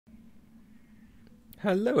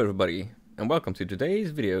Hello everybody, and welcome to today's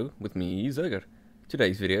video with me, Zerger.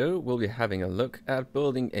 Today's video, we'll be having a look at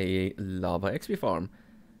building a lava XP farm.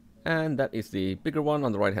 And that is the bigger one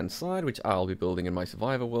on the right hand side, which I'll be building in my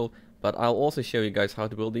survival world. But I'll also show you guys how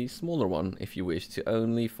to build the smaller one if you wish to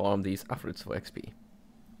only farm these Afrits for XP.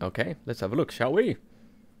 Okay, let's have a look, shall we?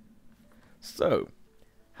 So,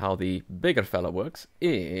 how the bigger fella works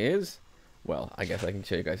is... well, I guess I can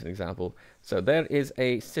show you guys an example. So there is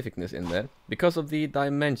a Cephignis in there. Because of the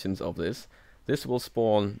dimensions of this, this will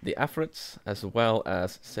spawn the Afrits as well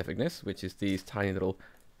as Cephignis, which is these tiny little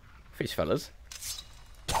fish fellas.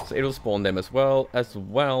 So it will spawn them as well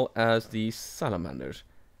as the Salamanders.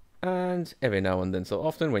 And every now and then so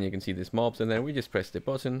often, when you can see these mobs in there, we just press the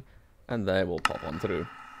button and they will pop on through.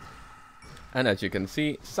 And as you can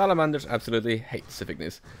see, Salamanders absolutely hate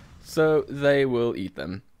Cephignis, so they will eat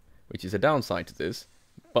them, which is a downside to this,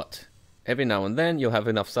 but every now and then you'll have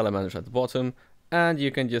enough Salamanders at the bottom, and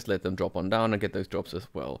you can just let them drop on down and get those drops as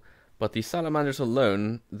well. But the Salamanders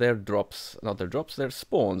alone, their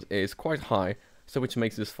spawns is quite high, so which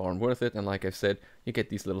makes this farm worth it, and like I've said, you get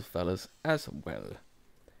these little fellas as well.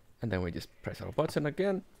 And then we just press our button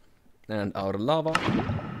again, and our lava,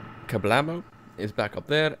 kablamo, is back up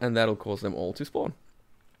there, and that'll cause them all to spawn.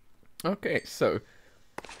 Okay, so...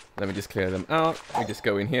 let me just clear them out. We just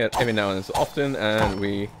go in here every now and so often and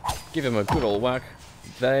we give them a good old whack.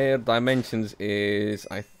 Their dimensions is,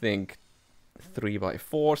 I think, 3 by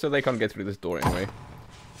 4, so they can't get through this door anyway.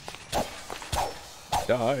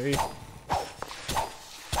 Die!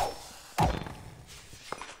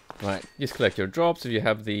 Right, just collect your drops. If you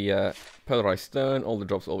have the polarized stone, all the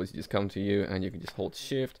drops always just come to you and you can just hold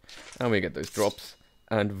shift and we get those drops.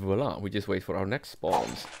 And voila, we just wait for our next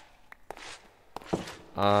spawns.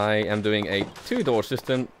 I am doing a 2-door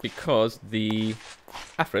system because the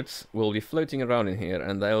Afrits will be floating around in here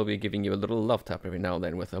and they'll be giving you a little love tap every now and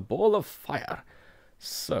then with a ball of fire.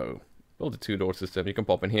 So, build a 2-door system. You can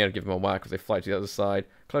pop in here, give them a whack as they fly to the other side,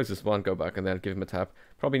 close this one, go back and then give them a tap.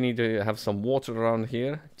 Probably need to have some water around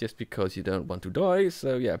here just because you don't want to die.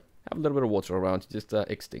 So yeah, have a little bit of water around to just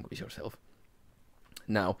extinguish yourself.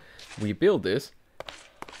 Now, we build this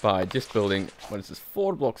by just building, what is this,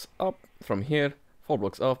 4 blocks up from here. 4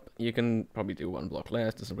 blocks up, you can probably do 1 block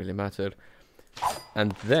less, doesn't really matter.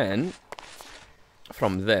 And then,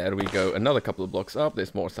 from there we go another couple of blocks up,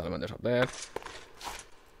 there's more salamanders up there.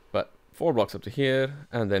 But 4 blocks up to here,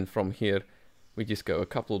 and then from here we just go a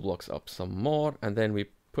couple of blocks up some more, and then we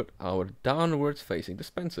put our downwards facing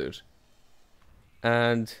dispensers.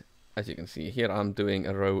 And as you can see here, I'm doing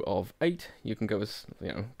a row of 8. You can go as,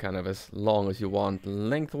 kind of as long as you want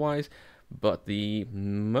lengthwise. But the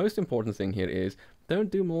most important thing here is don't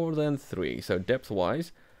do more than 3. So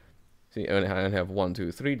depth-wise, see, I only have 1,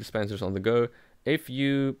 2, 3 dispensers on the go. If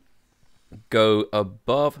you go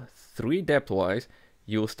above 3 depth-wise,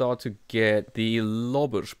 you'll start to get the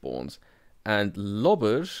lobber spawns. And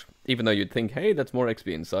lobbers, even though you'd think, hey, that's more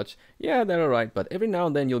XP and such, yeah, they're alright, but every now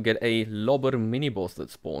and then you'll get a lobber mini-boss that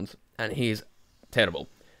spawns, and he's terrible.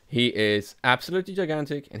 He is absolutely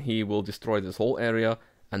gigantic, and he will destroy this whole area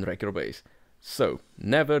and wreck your base. So,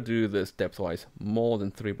 never do this depth-wise more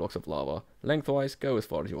than 3 blocks of lava. Lengthwise, go as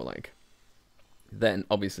far as you like. Then,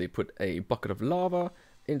 obviously, put a bucket of lava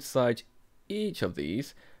inside each of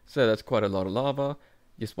these. So that's quite a lot of lava.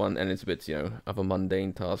 Just one, and it's a bit, of a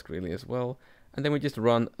mundane task really as well. And then we just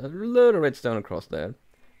run a little redstone across there.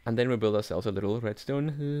 And then we build ourselves a little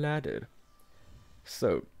redstone ladder.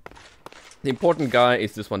 So, the important guy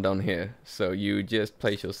is this one down here. So you just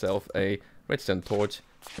place yourself a redstone torch.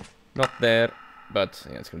 Not there, but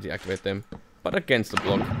yeah, it's going to deactivate them. But against the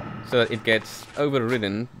block, so that it gets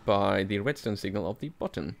overridden by the redstone signal of the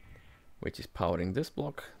button, which is powering this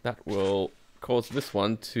block. That will cause this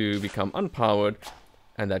one to become unpowered,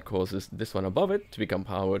 and that causes this one above it to become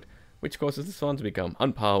powered, which causes this one to become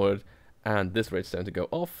unpowered, and this redstone to go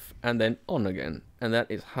off, and then on again. And that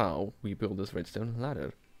is how we build this redstone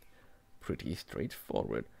ladder. Pretty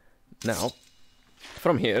straightforward. Now,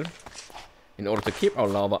 from here, in order to keep our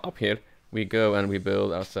lava up here, we go and we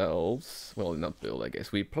build ourselves, well, not build, I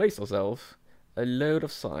guess, we place ourselves a load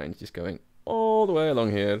of signs just going all the way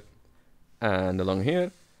along here and along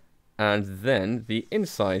here. And then the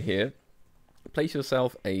inside here, place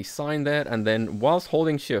yourself a sign there, and then whilst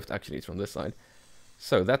holding shift, actually it's from this side.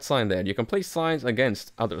 So that sign there, you can place signs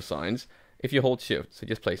against other signs if you hold shift. So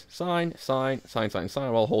just place sign, sign, sign, sign,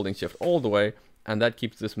 sign while holding shift all the way, and that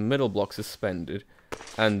keeps this middle block suspended.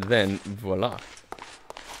 And then, voila,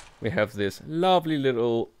 we have this lovely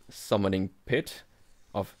little summoning pit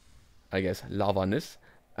of, I guess, lavaness.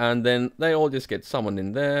 And then they all just get summoned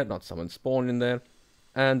in there, not summoned, spawned in there.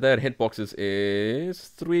 And their hitboxes is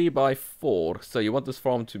 3 by 4. So you want this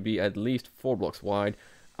farm to be at least 4 blocks wide.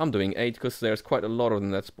 I'm doing 8 because there's quite a lot of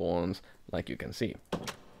them that spawns, like you can see.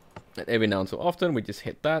 And every now and so often we just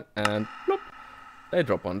hit that and plop, they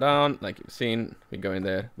drop one down, like you've seen. We go in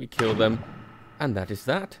there, we kill them, and that is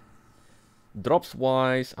that. Drops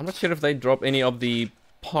wise, I'm not sure if they drop any of the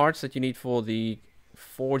parts that you need for the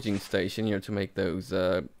forging station, you know, to make those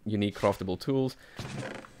unique craftable tools,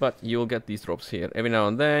 but you'll get these drops here. Every now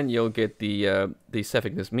and then you'll get the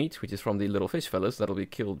Cephignis meat, which is from the little fish fellas that'll be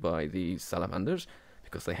killed by the salamanders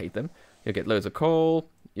because they hate them. You'll get loads of coal,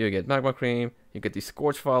 you get magma cream, you get the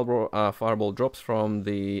scorch fireball drops from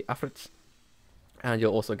the Afrits, and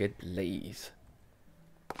you'll also get blaze.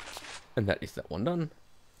 And that is that one done.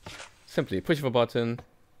 Simply push of a button,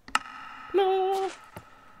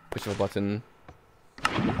 push of a button,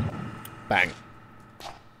 bang.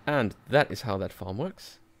 And that is how that farm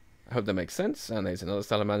works. I hope that makes sense. And there's another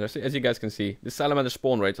salamander. So as you guys can see, the salamander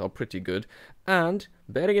spawn rates are pretty good. And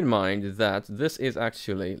bearing in mind that this is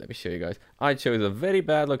actually, let me show you guys. I chose a very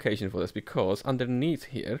bad location for this because underneath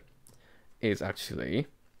here is actually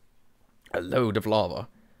a load of lava.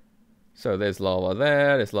 So there's lava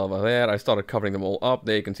there, there's lava there. I started covering them all up.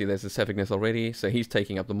 There you can see there's the Cephignis already. So he's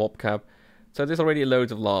taking up the mob cap. So there's already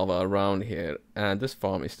loads of lava around here. And this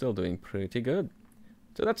farm is still doing pretty good.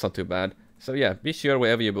 So that's not too bad. So yeah, be sure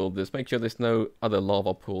wherever you build this, make sure there's no other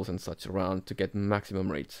lava pools and such around to get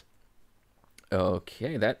maximum rates.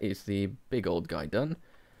 Okay, that is the big old guy done.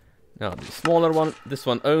 Now the smaller one, this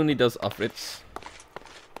one only does Afrits.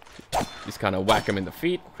 Just kind of whack him in the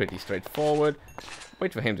feet, pretty straightforward.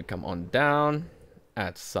 Wait for him to come on down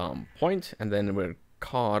at some point, and then we'll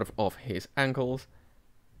carve off his ankles.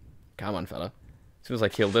 Come on, fella. As soon as I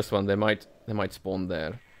kill this one, they might spawn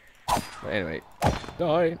there. But anyway,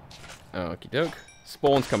 die. Okie doke.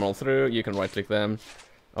 Spawns come all through. You can right click them.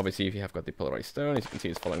 Obviously, if you have got the polarized stone, as you can see,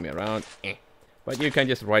 it's following me around. But you can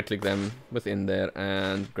just right click them within there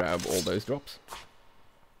and grab all those drops.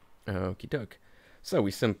 Okie doke. So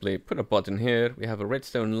we simply put a button here. We have a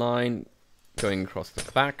redstone line going across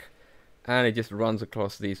the back, and it just runs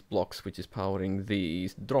across these blocks, which is powering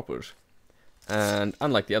these droppers. And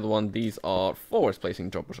unlike the other one, these are forward placing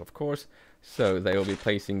droppers, of course. So they will be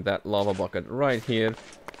placing that lava bucket right here.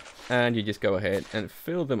 And you just go ahead and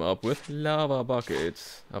fill them up with lava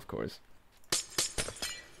buckets, of course.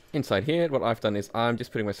 Inside here, what I've done is I'm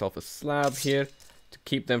just putting myself a slab here to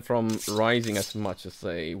keep them from rising as much as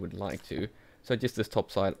they would like to. So just this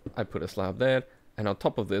top side, I put a slab there. And on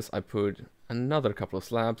top of this, I put another couple of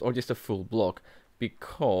slabs or just a full block,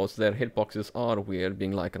 because their hitboxes are weird,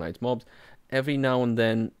 being Lycanite mobs. Every now and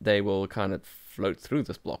then, they will kind of float through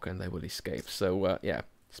this block and they will escape. So yeah,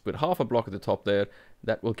 just put half a block at the top there.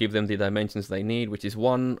 That will give them the dimensions they need, which is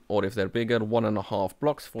 1, or if they're bigger, 1.5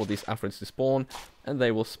 blocks for these Afrits to spawn. And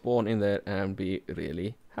they will spawn in there and be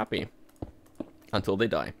really happy until they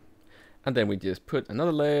die. And then we just put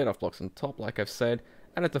another layer of blocks on top, like I've said.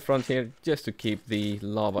 And at the front here, just to keep the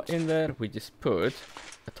lava in there, we just put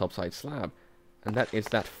a topside slab. And that is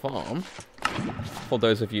that farm. For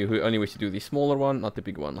those of you who only wish to do the smaller one, not the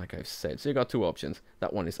big one, like I've said. So you got 2 options.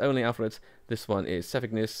 That one is only Afrits. This one is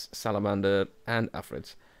Cephignis, Salamander, and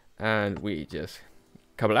Afrits. And we just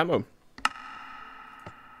kablamo.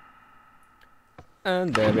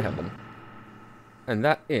 And there we have them. And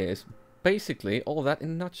that is basically all that in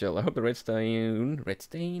a nutshell. I hope the redstone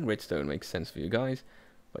makes sense for you guys.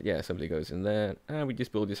 But yeah, simply goes in there, and we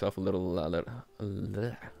just build yourself a little ladder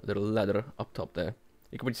up top there.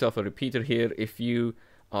 You can put yourself a repeater here if you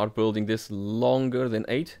are building this longer than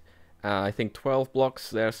 8. I think 12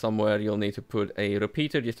 blocks there somewhere you'll need to put a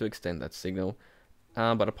repeater just to extend that signal.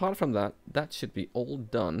 But apart from that, that should be all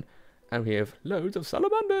done. And we have loads of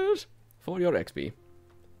salamanders for your XP.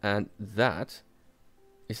 And that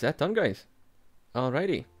is that done, guys.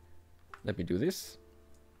 Alrighty. Let me do this.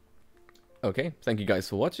 Okay, thank you guys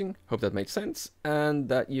for watching. Hope that made sense. And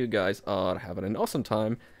that you guys are having an awesome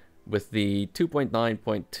time with the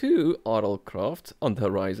 2.9.2 RLCraft on the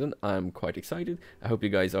horizon. I'm quite excited. I hope you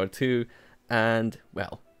guys are too. And,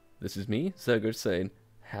 well, this is me, Zerger, saying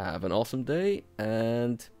have an awesome day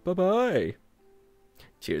and bye-bye.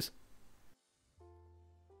 Cheers.